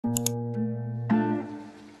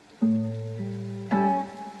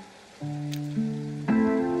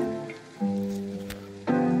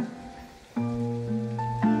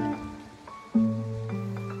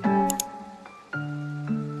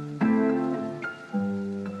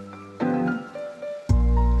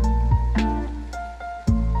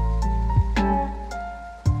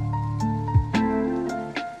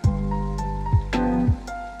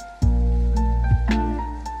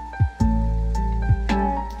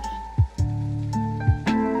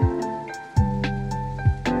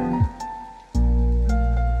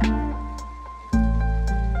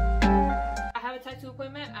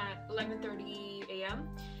Appointment at 11:30 a.m.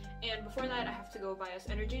 and before that I have to go buy us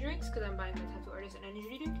energy drinks because I'm buying my tattoo artist an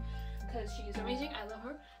energy drink because she is amazing. I love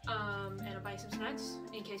her. And I'll buy some snacks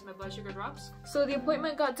in case my blood sugar drops. So the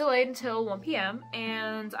appointment got delayed until 1 p.m.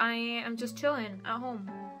 and I am just chilling at home.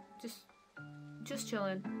 Just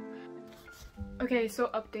chilling. Okay, so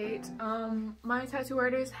update. My tattoo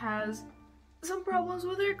artist has some problems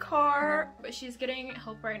with her car, but she's getting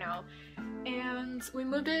help right now. And we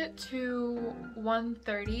moved it to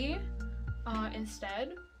 1:30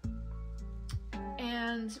 instead.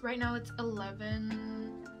 And right now it's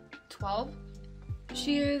 11:12.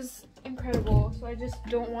 She is incredible, so I just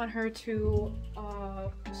don't want her to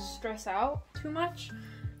stress out too much.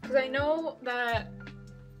 Because I know that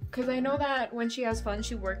when she has fun,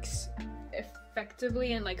 she works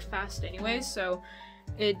effectively and like fast anyways, so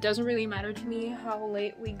it doesn't really matter to me how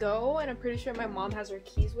late we go, and I'm pretty sure my mom has her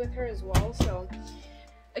keys with her as well, so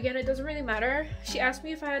again, it doesn't really matter. She asked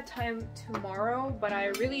me if I had time tomorrow, but I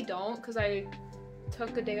really don't because I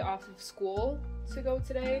took a day off of school to go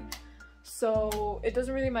today, so it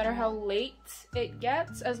doesn't really matter how late it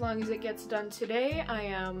gets. As long as it gets done today, I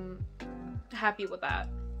am happy with that.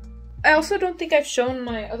 I also don't think I've shown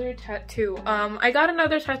my other tattoo. I got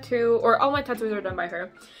another tattoo, or all my tattoos are done by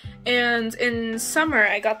her. And in summer,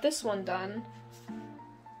 I got this one done.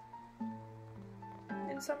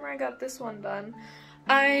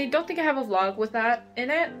 I don't think I have a vlog with that in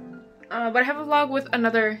it, but I have a vlog with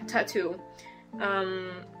another tattoo.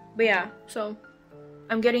 But yeah, so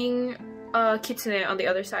I'm getting a Kitsune on the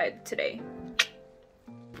other side today.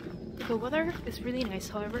 The weather is really nice,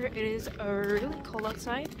 however, it is really cold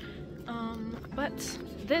outside. But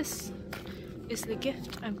this is the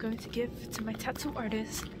gift I'm going to give to my tattoo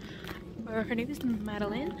artist. Her name is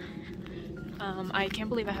Madeline. I can't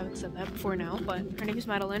believe I haven't said that before now, but her name is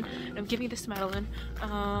Madeline, and I'm giving this to Madeline.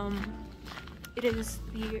 It is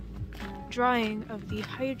the drawing of the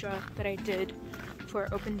Hydra that I did for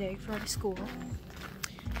open day for my school,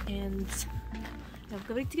 and I'm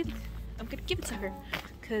gonna give it to her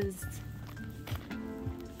because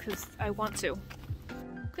I want to.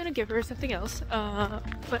 I'm gonna give her something else,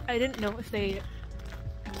 but I didn't know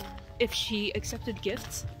if she accepted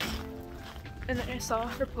gifts. And then I saw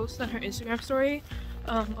her post on her Instagram story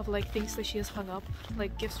of like things that she has hung up,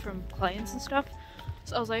 like gifts from clients and stuff.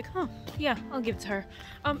 So I was like, huh, yeah, I'll give it to her.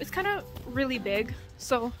 It's kind of really big,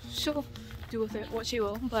 so she'll do with it what she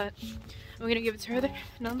will, but I'm gonna give it to her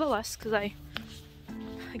nonetheless because I,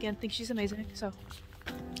 again, think she's amazing. So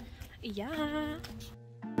yeah.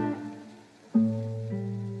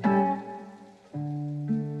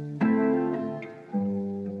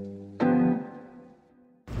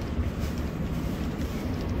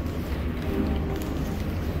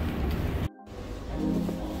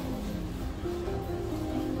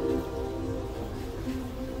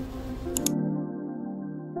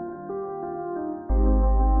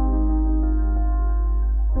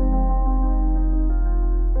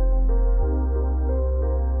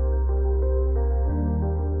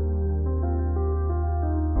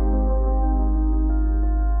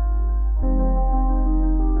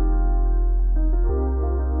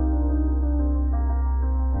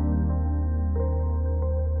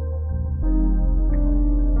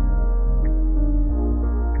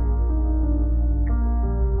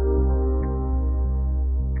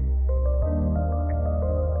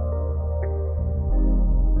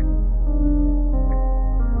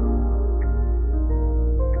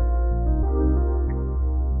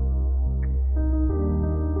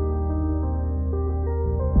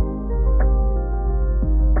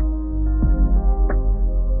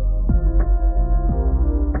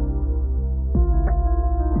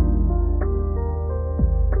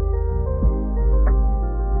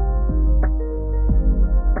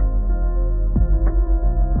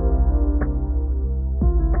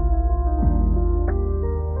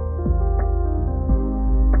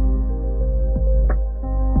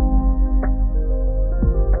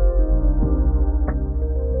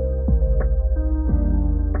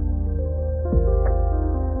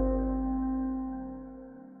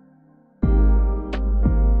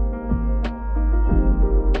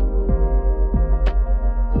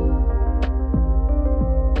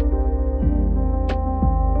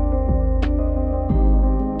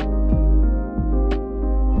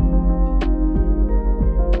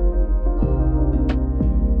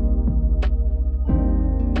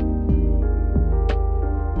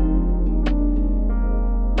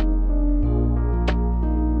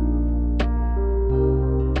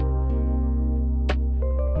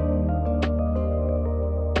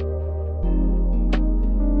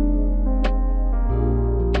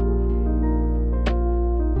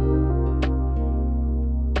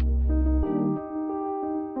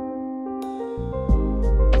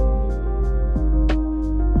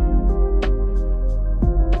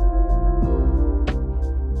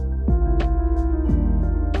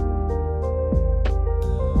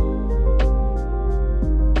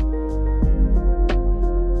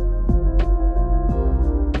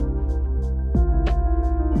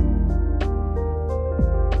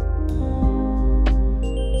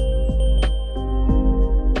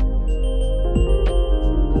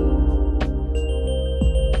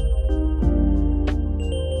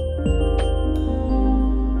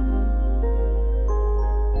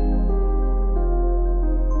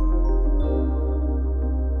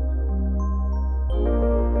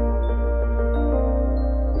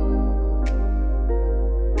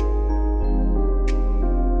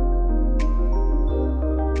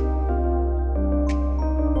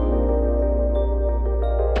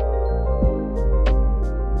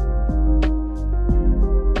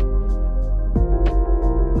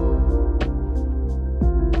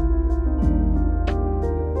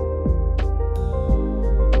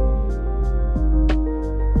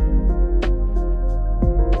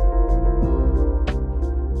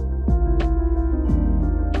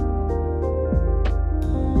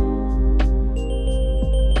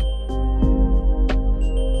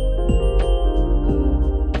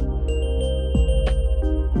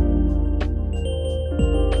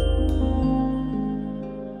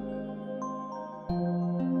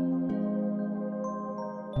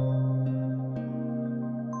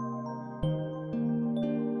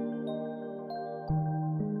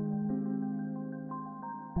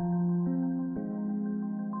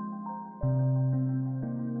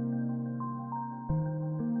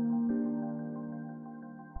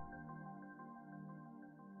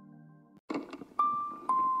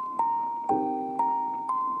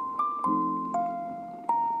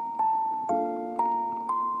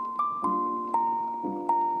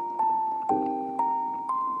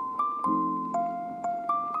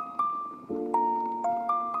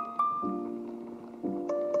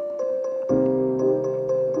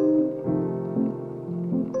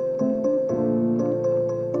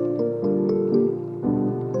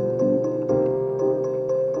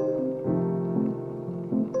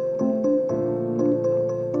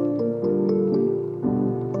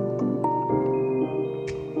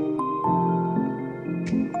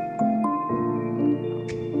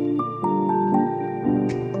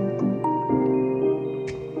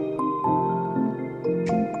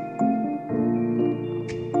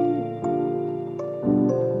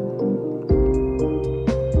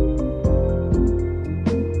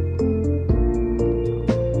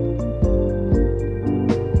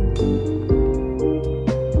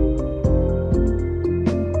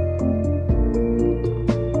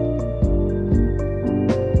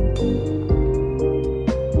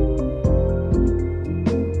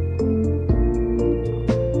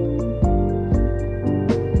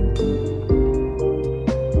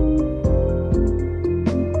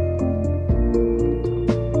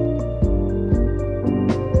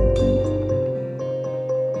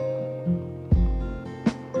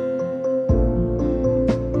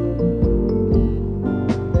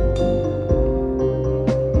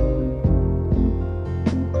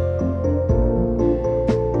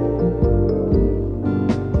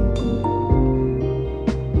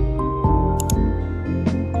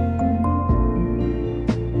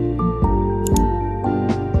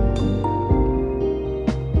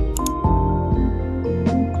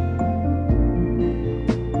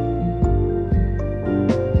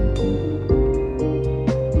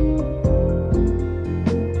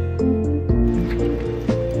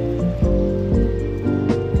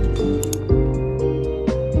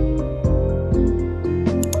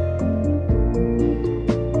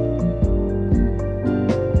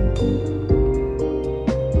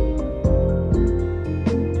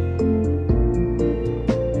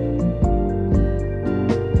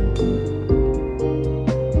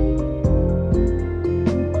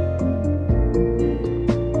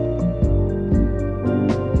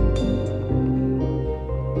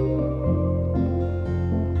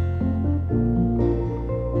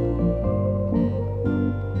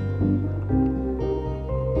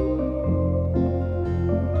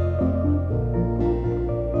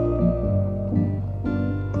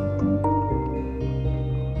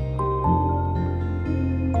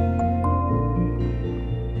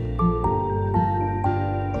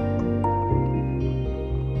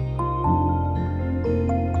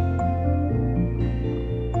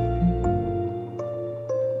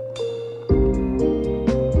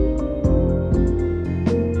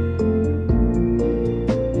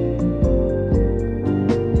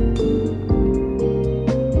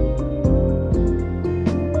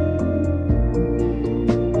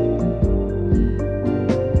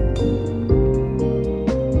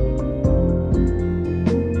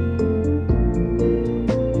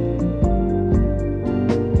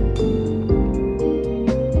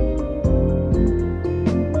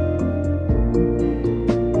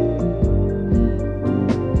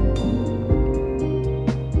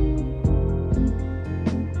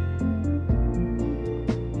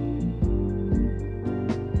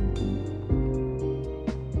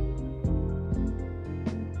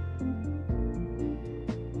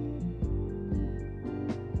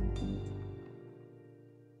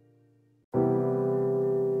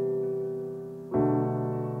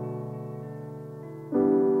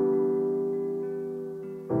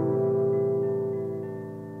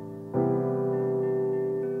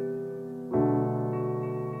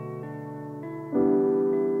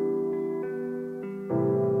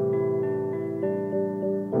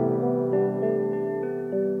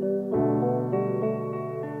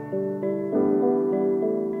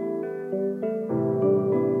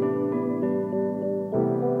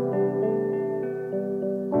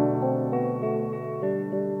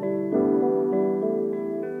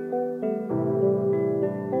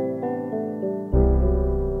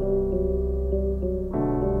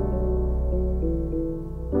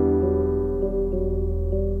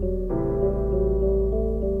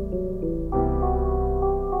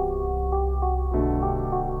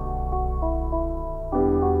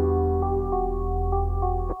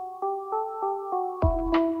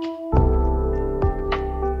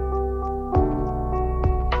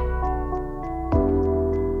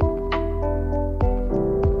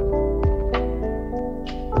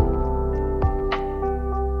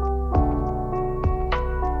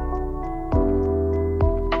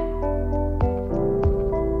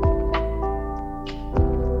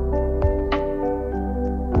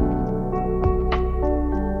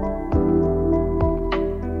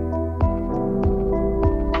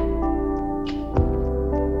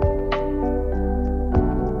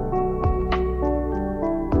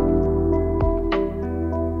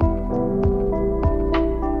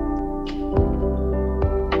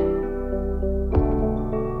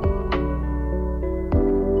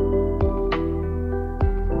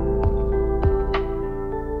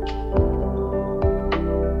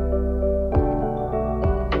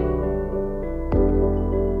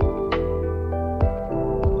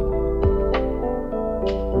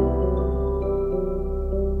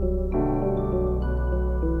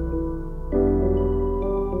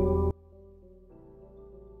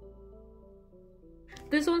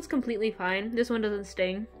 completely fine. This one doesn't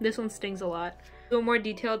sting. This one stings a lot. Do a more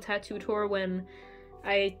detailed tattoo tour when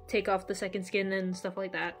I take off the second skin and stuff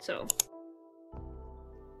like that, so